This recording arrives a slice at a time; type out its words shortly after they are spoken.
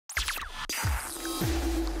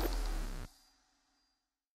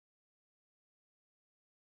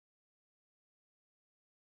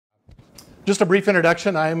Just a brief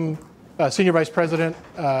introduction. I'm Senior Vice President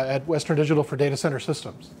at Western Digital for Data Center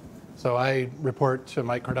Systems. So I report to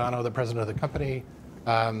Mike Cardano, the president of the company.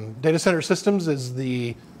 Data Center Systems is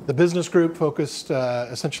the business group focused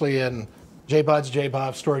essentially in JBODs,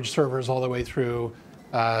 JBOF, storage servers, all the way through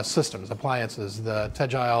systems, appliances, the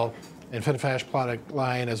Tegile InfiniFlash product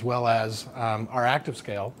line, as well as our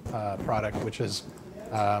ActiveScale product, which is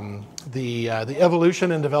the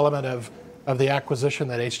evolution and development of the acquisition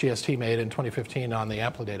that HGST made in 2015 on the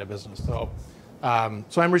Amplidata business. So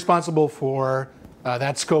I'm responsible for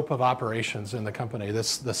that scope of operations in the company, the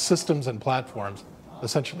systems and platforms,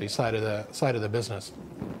 essentially side of the business.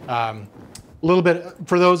 A little bit,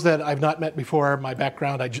 for those that I've not met before, my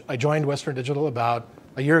background, I joined Western Digital about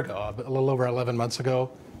a year ago, a little over 11 months ago.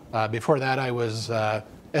 Before that, I was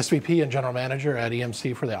SVP and General Manager at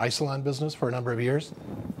EMC for the Isilon business for a number of years.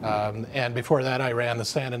 And before that, I ran the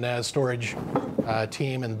SAN and NAS storage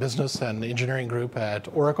team and business and engineering group at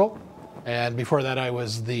Oracle. And before that, I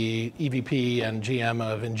was the EVP and GM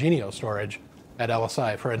of Ingenio Storage at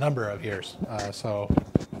LSI for a number of years.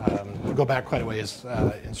 We go back quite a ways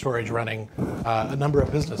in storage, running a number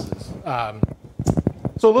of businesses.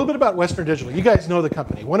 So a little bit about Western Digital. You guys know the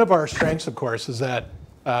company. One of our strengths, of course, is that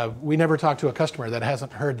we never talk to a customer that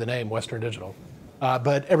hasn't heard the name Western Digital.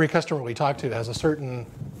 But every customer we talk to has a certain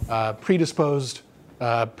predisposed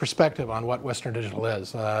perspective on what Western Digital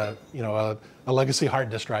is, a legacy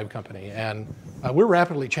hard disk drive company. And we're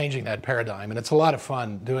rapidly changing that paradigm, and it's a lot of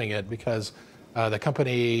fun doing it because the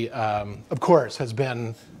company, of course, has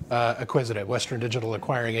been acquisitive. Western Digital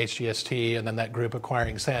acquiring HGST, and then that group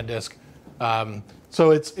acquiring SanDisk.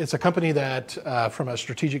 So it's a company that, from a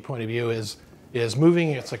strategic point of view, is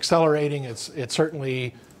moving, it's accelerating, it's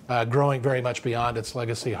certainly growing very much beyond its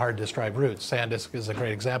legacy hard disk drive roots. SanDisk is a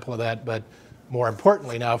great example of that, but more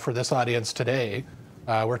importantly now for this audience today,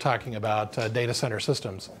 we're talking about data center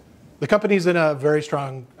systems. The company's in a very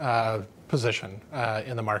strong position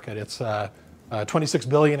in the market. It's $26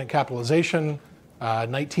 billion in capitalization,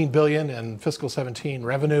 $19 billion in fiscal 17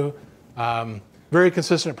 revenue, very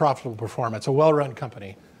consistent profitable performance, a well-run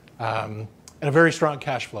company, and a very strong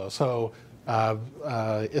cash flow. So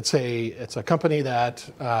it's a company that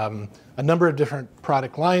a number of different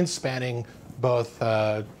product lines spanning both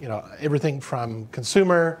everything from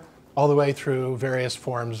consumer all the way through various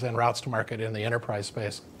forms and routes to market in the enterprise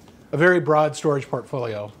space. A very broad storage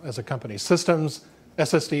portfolio as a company. Systems,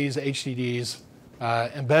 SSDs, HDDs,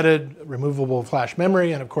 embedded removable flash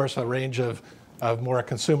memory, and of course a range of more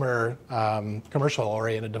consumer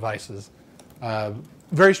commercial-oriented devices.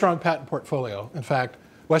 Very strong patent portfolio. In fact,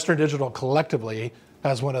 Western Digital collectively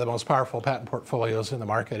has one of the most powerful patent portfolios in the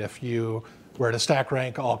market. If you were to stack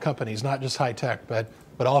rank all companies, not just high tech, but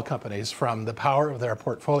all companies, from the power of their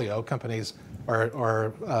portfolio, companies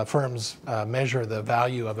or firms measure the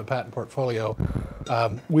value of a patent portfolio.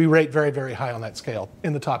 We rate very, very high on that scale,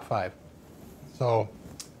 in the top 5. So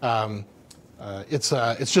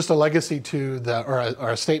it's just a legacy to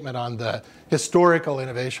or a statement on the historical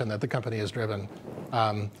innovation that the company has driven.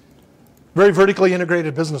 Very vertically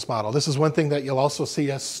integrated business model. This is one thing that you'll also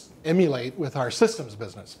see us emulate with our systems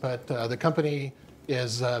business. But the company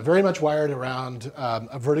is very much wired around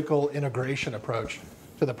a vertical integration approach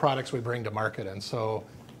to the products we bring to market. And so,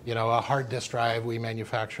 a hard disk drive, we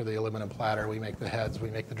manufacture the aluminum platter, we make the heads, we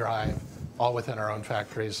make the drive, all within our own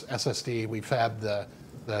factories. SSD, we fab the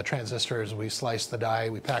transistors, we slice the die,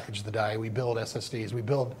 we package the die, we build SSDs, we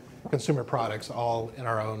build consumer products all in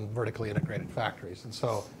our own vertically integrated factories. And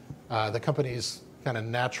so the company's kind of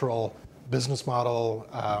natural business model,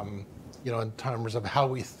 in terms of how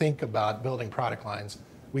we think about building product lines,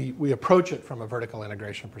 we approach it from a vertical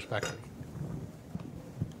integration perspective.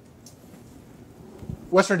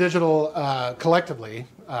 Western Digital, collectively,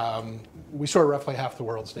 we store roughly half the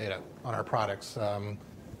world's data on our products.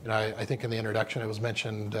 I think in the introduction it was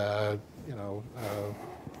mentioned,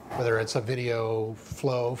 whether it's a video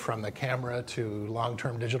flow from the camera to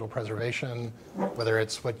long-term digital preservation, whether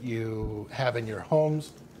it's what you have in your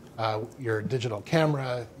homes, your digital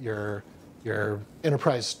camera, your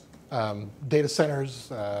enterprise data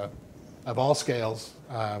centers of all scales,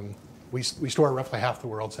 we store roughly half the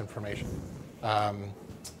world's information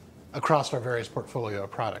across our various portfolio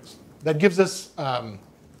of products. That gives us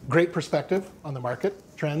great perspective on the market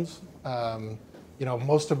trends.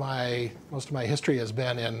 Most of my history has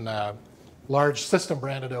been in large system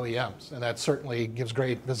branded OEMs, and that certainly gives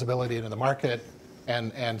great visibility into the market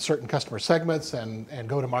and certain customer segments and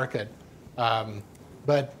go to market.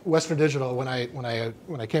 But Western Digital, when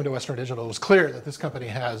I came to Western Digital, it was clear that this company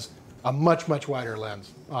has a much wider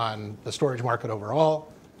lens on the storage market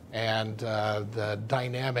overall and the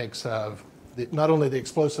dynamics of not only the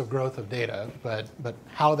explosive growth of data, but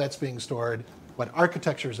how that's being stored, what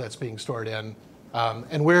architectures that's being stored in,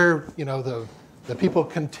 and where the people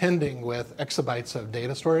contending with exabytes of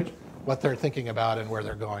data storage, what they're thinking about and where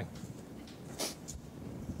they're going.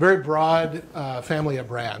 Very broad family of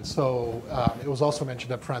brands. So it was also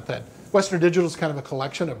mentioned up front that Western Digital is kind of a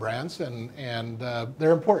collection of brands, and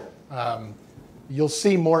they're important. You'll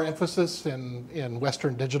see more emphasis in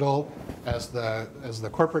Western Digital as the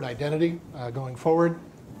corporate identity going forward.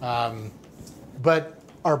 But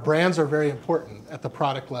our brands are very important at the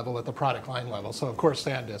product level, at the product line level. So of course,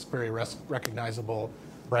 SanDisk, very recognizable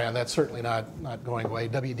brand. That's certainly not going away.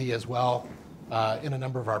 WD as well in a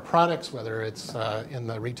number of our products, whether it's in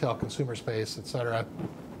the retail consumer space, et cetera.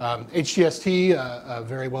 HGST, a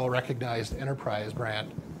very well recognized enterprise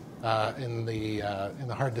brand in the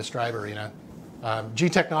hard disk drive arena. G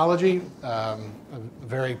Technology, a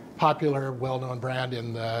very popular, well-known brand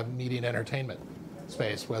in the media and entertainment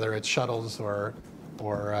space, whether it's shuttles or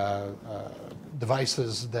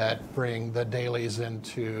devices that bring the dailies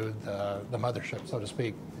into the mothership, so to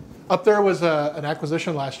speak. Up there was an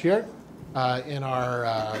acquisition last year in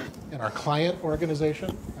our client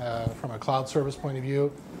organization from a cloud service point of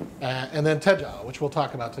view, and then Tegile, which we'll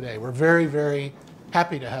talk about today. We're very, very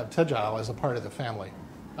happy to have Tegile as a part of the family.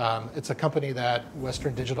 It's a company that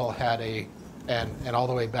Western Digital had and all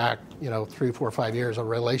the way back, 3, 4, 5 years, a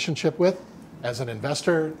relationship with as an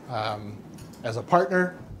investor, as a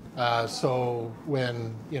partner. So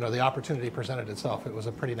when the opportunity presented itself, it was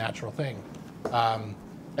a pretty natural thing.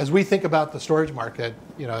 As we think about the storage market,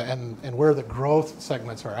 and where the growth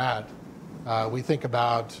segments are at, we think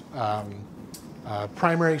about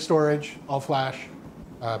primary storage, all flash,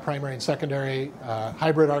 primary and secondary,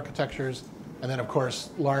 hybrid architectures, and then of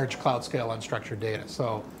course large cloud scale unstructured data.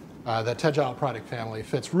 So the Tegile product family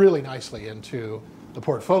fits really nicely into the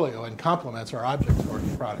portfolio and complements our object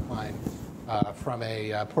storage product line from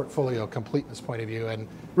a portfolio completeness point of view, and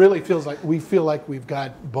really we feel like we've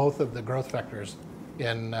got both of the growth vectors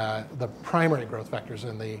in the primary growth vectors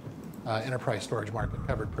in the enterprise storage market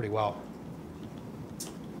covered pretty well.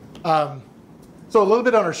 So a little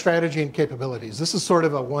bit on our strategy and capabilities. This is sort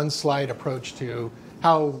of a one-slide approach to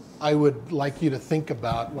how I would like you to think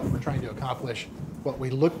about what we're trying to accomplish, what we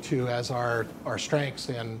look to as our strengths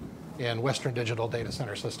in Western Digital data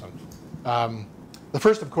center systems. The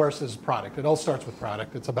first, of course, is product. It all starts with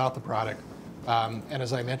product. It's about the product. And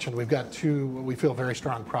as I mentioned, we've got two, what we feel, very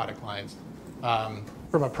strong product lines.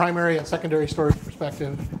 From a primary and secondary storage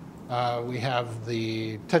perspective, we have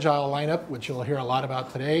the Tegile lineup, which you'll hear a lot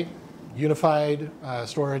about today. Unified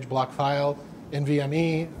storage, block file,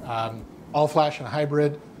 NVMe, all flash and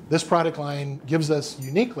hybrid. This product line gives us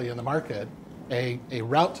uniquely in the market a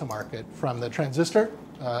route to market from the transistor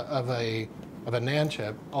of a NAND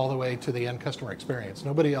chip all the way to the end customer experience.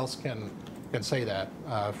 Nobody else can say that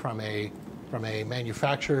from a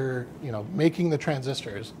manufacturer, making the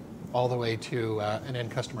transistors all the way to an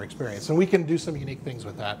end customer experience. And we can do some unique things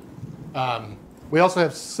with that. We also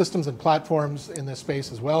have systems and platforms in this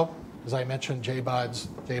space as well. As I mentioned, JBODs,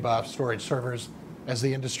 JBOF storage servers, as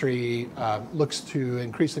the industry looks to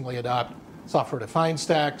increasingly adopt software-defined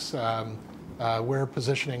stacks. We're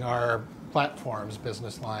positioning our platforms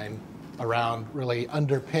business line around really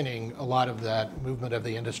underpinning a lot of that movement of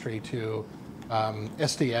the industry to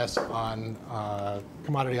SDS on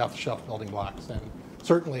commodity off-the-shelf building blocks. And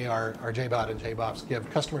certainly our JBOD and JBOFs give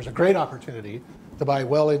customers a great opportunity to buy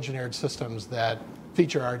well-engineered systems that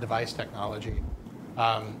feature our device technology.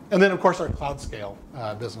 And then, of course, our cloud scale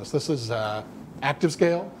business. This is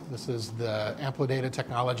ActiveScale. This is the Amplidata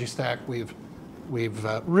technology stack. We've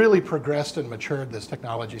really progressed and matured this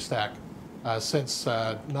technology stack since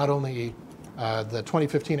not only the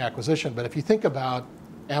 2015 acquisition, but if you think about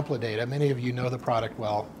Amplidata, many of you know the product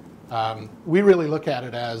well. We really look at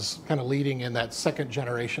it as kind of leading in that second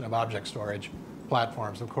generation of object storage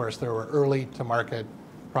platforms. Of course, there were early to market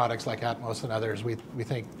products like Atmos and others. We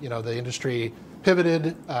think the industry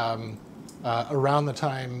pivoted around the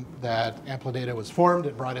time that Amplidata was formed.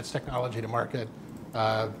 It brought its technology to market.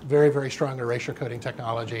 Very, very strong erasure coding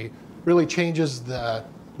technology. Really changes the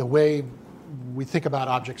way we think about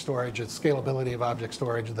object storage, the scalability of object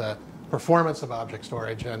storage, the performance of object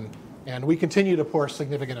storage, and we continue to pour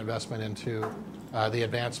significant investment into the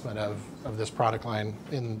advancement of this product line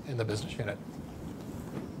in the business unit.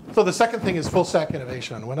 So the second thing is full stack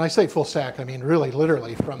innovation. When I say full stack, I mean really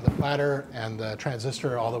literally from the platter and the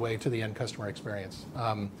transistor all the way to the end customer experience.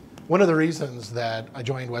 One of the reasons that I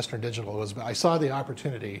joined Western Digital was I saw the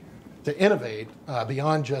opportunity to innovate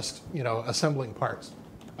beyond just assembling parts.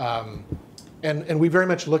 And we very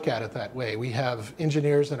much look at it that way. We have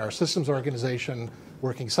engineers in our systems organization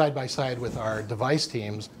working side by side with our device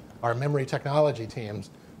teams, our memory technology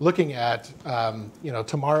teams, looking at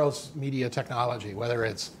tomorrow's media technology, whether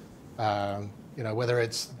it's the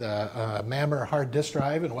MAM or hard disk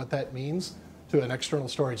drive and what that means to an external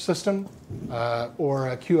storage system, or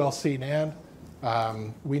a QLC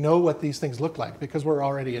NAND. We know what these things look like because we're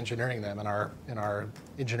already engineering them in our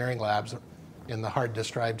engineering labs, in the hard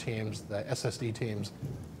disk drive teams, the SSD teams.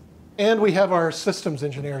 And we have our systems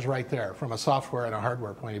engineers right there from a software and a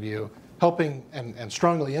hardware point of view, helping and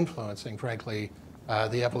strongly influencing, frankly,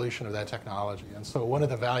 the evolution of that technology. And so one of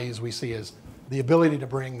the values we see is the ability to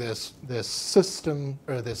bring this system,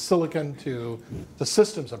 or this silicon to the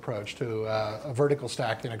systems approach to a vertical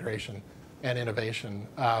stack integration and innovation.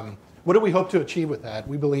 What do we hope to achieve with that?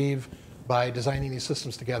 We believe by designing these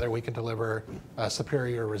systems together, we can deliver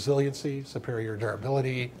superior resiliency, superior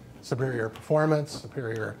durability, superior performance,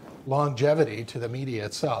 superior longevity to the media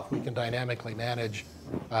itself. We can dynamically manage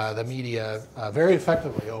the media very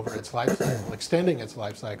effectively over its life cycle, extending its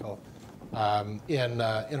life cycle in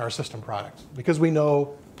our system products, because we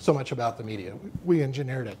know so much about the media. We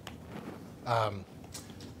engineered it.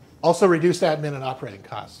 Also reduced admin and operating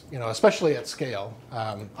costs, especially at scale.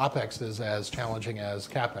 OpEx is as challenging as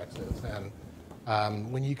CapEx is.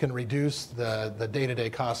 And when you can reduce the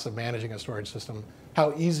day-to-day costs of managing a storage system,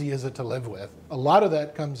 how easy is it to live with? A lot of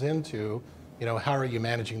that comes into, how are you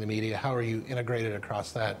managing the media? How are you integrated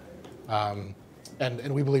across that?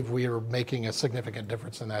 And we believe we are making a significant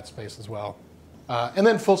difference in that space as well. And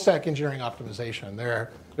then full stack engineering optimization.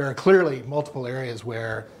 There are clearly multiple areas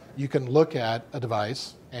where you can look at a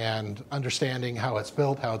device and understanding how it's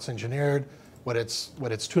built, how it's engineered, what its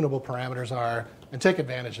tunable parameters are, and take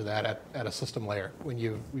advantage of that at a system layer when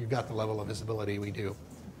you've got the level of visibility we do.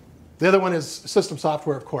 The other one is system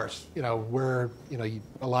software, of course. A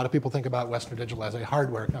lot of people think about Western Digital as a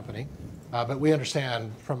hardware company, but we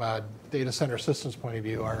understand from a data center systems point of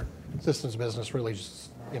view, our systems business really is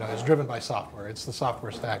driven by software. It's the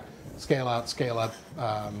software stack, scale out, scale up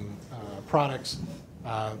products,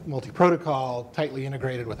 multi-protocol, tightly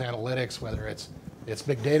integrated with analytics, whether it's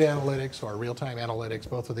big data analytics or real-time analytics.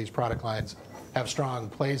 Both of these product lines have strong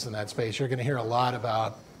plays in that space. You're going to hear a lot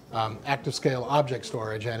about active scale object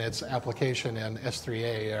storage and its application in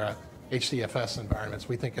S3A or HDFS environments.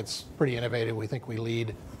 We think it's pretty innovative. We think we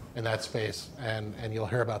lead in that space, and you'll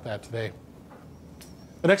hear about that today.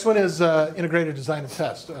 The next one is integrated design and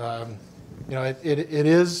test. It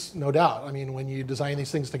is, no doubt. I mean, when you design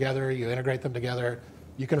these things together, you integrate them together,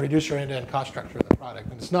 you can reduce your end-to-end cost structure of the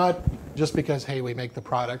product. And it's not just because, hey, we make the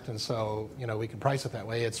product and so we can price it that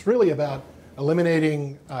way. It's really about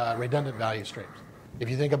eliminating redundant value streams. If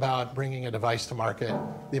you think about bringing a device to market,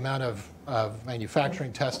 the amount of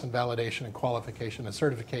manufacturing, test, and validation, and qualification, and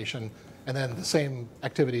certification, and then the same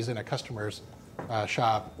activities in a customer's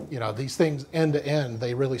shop, these things end to end,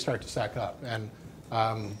 they really start to stack up. And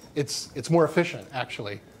it's more efficient,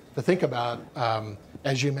 actually, to think about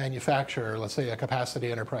as you manufacture, let's say, a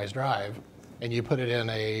capacity enterprise drive, and you put it in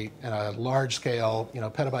a large scale,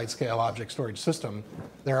 petabyte scale object storage system.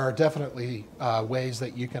 There are definitely ways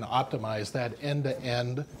that you can optimize that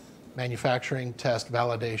end-to-end manufacturing, test,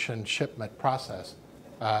 validation, shipment process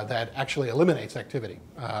that actually eliminates activity,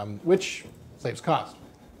 which saves cost.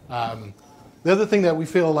 The other thing that we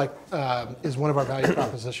feel like is one of our value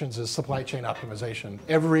propositions is supply chain optimization.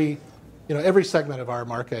 Every segment of our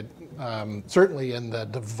market, certainly in the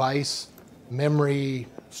device, memory,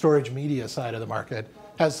 storage media side of the market,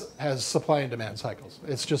 has supply and demand cycles.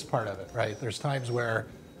 It's just part of it, right? There's times where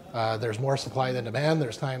there's more supply than demand.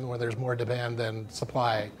 There's times where there's more demand than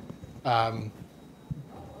supply.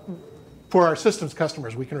 For our systems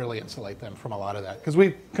customers, we can really insulate them from a lot of that because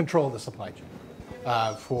we control the supply chain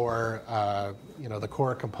for the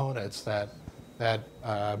core components that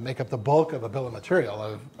make up the bulk of a bill of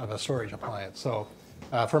material of a storage appliance. So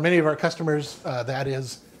for many of our customers, that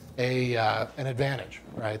is an advantage,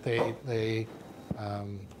 right? They're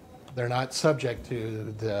not subject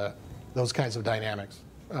to those kinds of dynamics.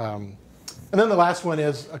 And then the last one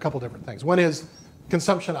is a couple different things. One is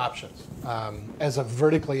consumption options. As a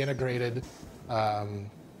vertically integrated,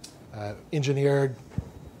 engineered,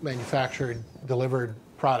 manufactured, delivered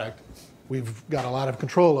product, we've got a lot of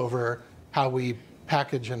control over how we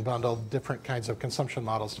package and bundle different kinds of consumption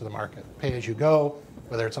models to the market. Pay as you go,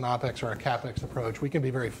 whether it's an OpEx or a CapEx approach, we can be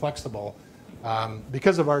very flexible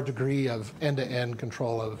because of our degree of end-to-end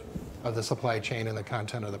control of the supply chain and the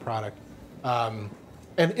content of the product. And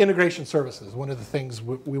integration services, one of the things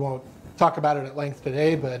we won't talk about it at length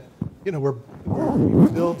today, but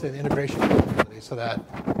we've built an integration capability so that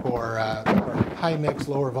for high mix,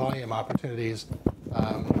 lower volume opportunities,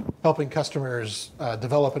 helping customers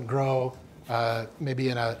develop and grow, maybe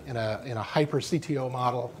in a hyper CTO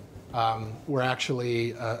model, we're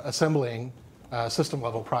actually assembling system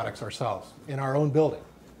level products ourselves in our own building.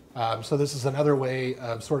 So this is another way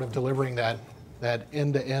of sort of delivering that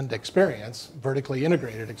end-to-end experience, vertically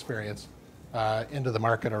integrated experience, into the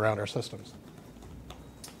market around our systems.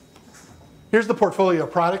 Here's the portfolio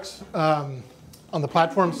of products. On the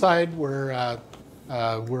platform side, we're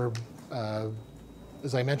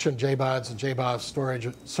as I mentioned, JBODs and JBOS storage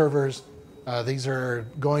servers. These are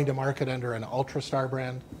going to market under an UltraStar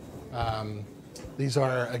brand. These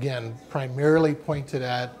are, again, primarily pointed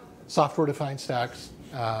at software-defined stacks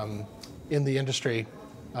in the industry,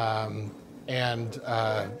 and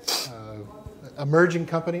emerging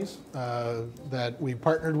companies that we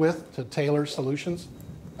partnered with to tailor solutions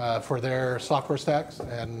for their software stacks,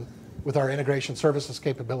 and with our integration services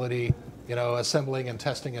capability, assembling and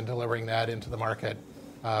testing and delivering that into the market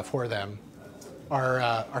for them.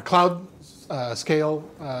 Our cloud scale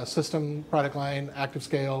system product line,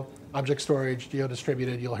 ActiveScale, object storage,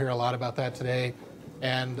 geo-distributed, you'll hear a lot about that today,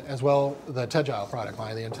 and as well the Tegile product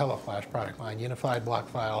line, the IntelliFlash product line, unified block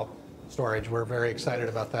file storage. We're very excited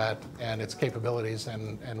about that and its capabilities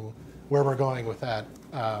and where we're going with that.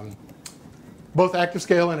 Both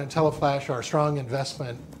ActiveScale and IntelliFlash are strong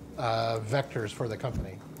investment vectors for the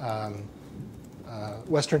company.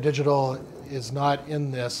 Western Digital is not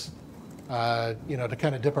in this to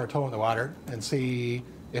kind of dip our toe in the water and see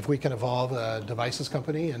if we can evolve a devices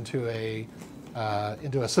company into a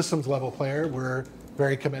systems level player. We're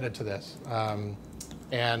very committed to this,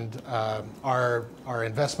 and our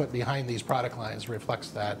investment behind these product lines reflects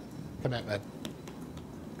that commitment.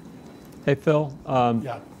 Hey Phil,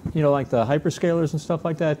 Yeah. Like the hyperscalers and stuff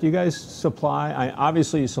like that, do you guys supply,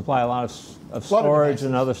 obviously you supply a lot of storage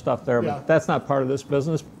and other stuff there, Yeah. but that's not part of this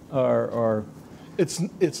business, or?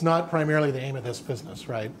 It's not primarily the aim of this business,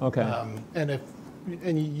 right? Okay.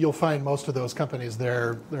 And you'll find most of those companies,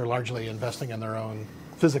 they're largely investing in their own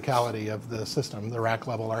physicality of the system, the rack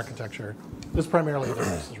level architecture. It's primarily a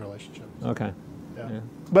business relationship. Okay. Yeah. Yeah.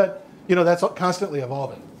 But that's constantly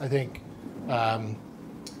evolving. I think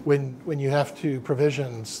when you have to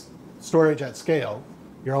provision storage at scale,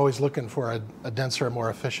 you're always looking for a denser,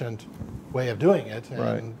 more efficient way of doing it,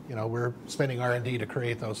 and right. we're spending R&D to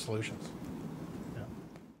create those solutions.